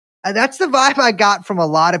That's the vibe I got from a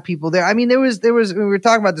lot of people there. I mean, there was we were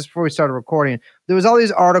talking about this before we started recording. There was all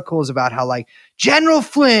these articles about how like General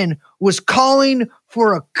Flynn was calling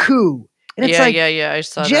for a coup. And it's I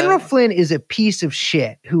saw General that. Flynn is a piece of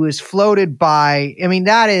shit who is floated by, I mean,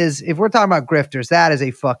 that is, if we're talking about grifters, that is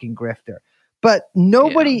a fucking grifter. But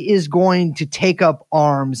nobody is going to take up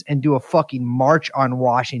arms and do a fucking march on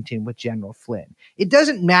Washington with General Flynn. It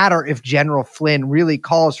doesn't matter if General Flynn really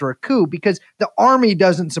calls for a coup because the army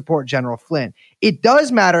doesn't support General Flynn. It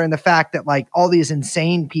does matter in the fact that like all these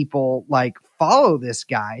insane people like follow this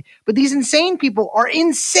guy, but these insane people are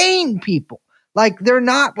insane people. Like they're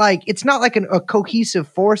not like, it's not like a cohesive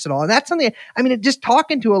force at all. And that's something, I mean, just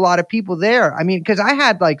talking to a lot of people there. I mean, because I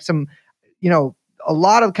had like some, a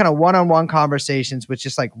lot of kind of one-on-one conversations with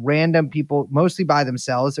just like random people, mostly by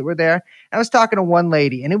themselves that were there. And I was talking to one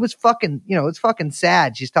lady and it was fucking, it's fucking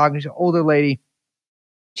sad. She's talking to an older lady.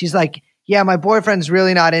 She's like, yeah, my boyfriend's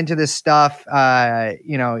really not into this stuff.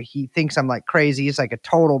 He thinks I'm like crazy. He's like a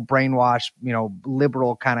total brainwashed,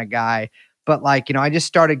 liberal kind of guy. But like, I just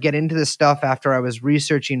started getting into this stuff after I was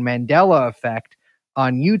researching Mandela Effect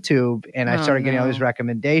on YouTube and I started getting all these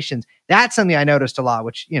recommendations. That's something I noticed a lot,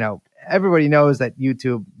 which, everybody knows that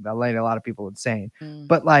YouTube, a lot of people would say,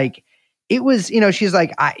 but like, it was, she's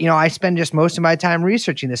like, I spend just most of my time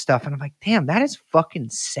researching this stuff. And I'm like, damn, that is fucking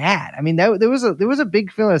sad. I mean, there was a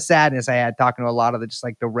big feeling of sadness I had talking to a lot of just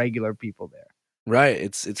like the regular people there. Right.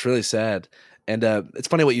 It's really sad. And it's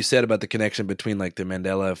funny what you said about the connection between like the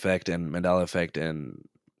Mandela Effect and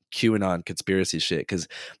QAnon conspiracy shit, because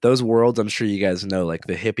those worlds, I'm sure you guys know, like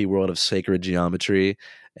the hippie world of sacred geometry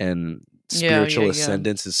and spiritual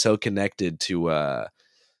ascendance is so connected to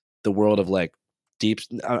the world of like deep,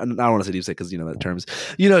 I don't want to say deep state because that terms,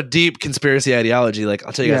 deep conspiracy ideology. Like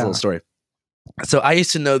I'll tell you guys a little story. So I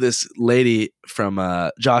used to know this lady from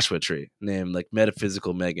Joshua Tree named like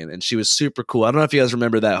Metaphysical Megan, and she was super cool. I don't know if you guys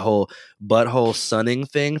remember that whole butthole sunning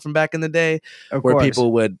thing from back in the day, where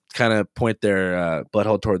people would kind of point their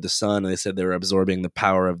butthole toward the sun, and they said they were absorbing the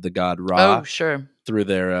power of the god Ra. Oh, sure. Through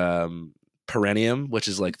their perineum, which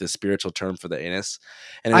is like the spiritual term for the anus.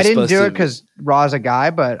 And I didn't do it because Ra's a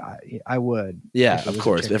guy, but I would. Yeah, of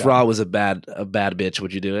course. If Ra was a bad bitch,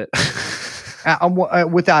 would you do it?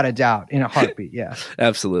 Without a doubt, in a heartbeat, yeah.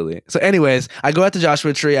 Absolutely. So anyways, I go out to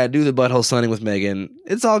Joshua Tree, I do the butthole sunning with Megan.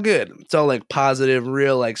 It's all good. It's all like positive,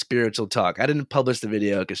 real like spiritual talk. I didn't publish the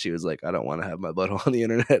video because she was like, I don't want to have my butthole on the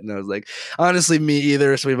internet. And I was like, honestly, me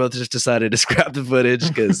either. So we both just decided to scrap the footage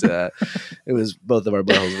because it was both of our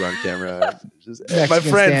buttholes were on camera. My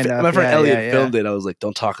friend Elliot filmed it. I was like,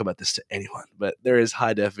 don't talk about this to anyone. But there is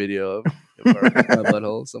high def video of my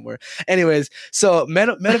butthole somewhere. Anyways, so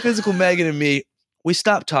Metaphysical Megan and me, we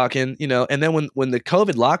stopped talking, and then when the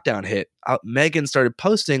COVID lockdown hit, Megan started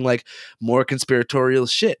posting like more conspiratorial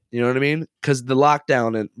shit. You know what I mean? Because the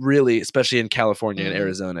lockdown, and really, especially in California and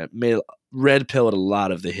Arizona, red pilled a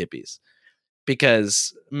lot of the hippies.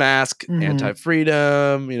 Because mask,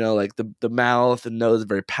 anti-freedom, like the mouth and nose is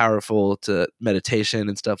very powerful to meditation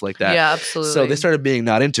and stuff like that. Yeah, absolutely. So they started being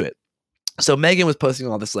not into it. So Megan was posting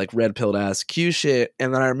all this like red pilled ass Q shit.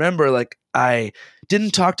 And then I remember like I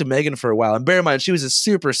didn't talk to Megan for a while. And bear in mind, she was a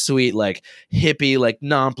super sweet, like hippie, like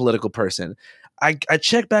non-political person. I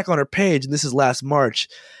checked back on her page, and this is last March.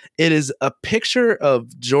 It is a picture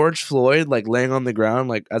of George Floyd like laying on the ground,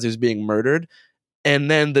 like as he was being murdered. And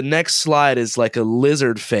then the next slide is like a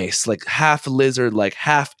lizard face, like half lizard, like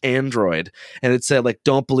half android. And it said like,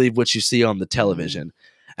 don't believe what you see on the television.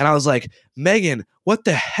 And I was like, Megan, what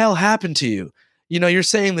the hell happened to you? You're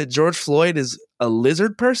saying that George Floyd is a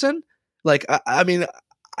lizard person? Like, I mean,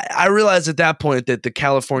 I realized at that point that the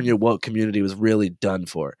California woke community was really done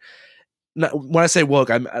for. Now, when I say woke,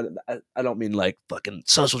 I don't mean like fucking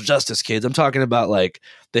social justice kids. I'm talking about like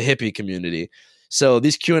the hippie community. So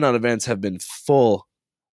these QAnon events have been full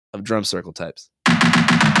of drum circle types.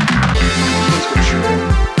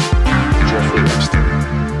 Jeffrey Epstein.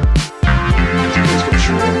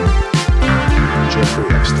 Jeffrey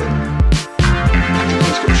Epstein.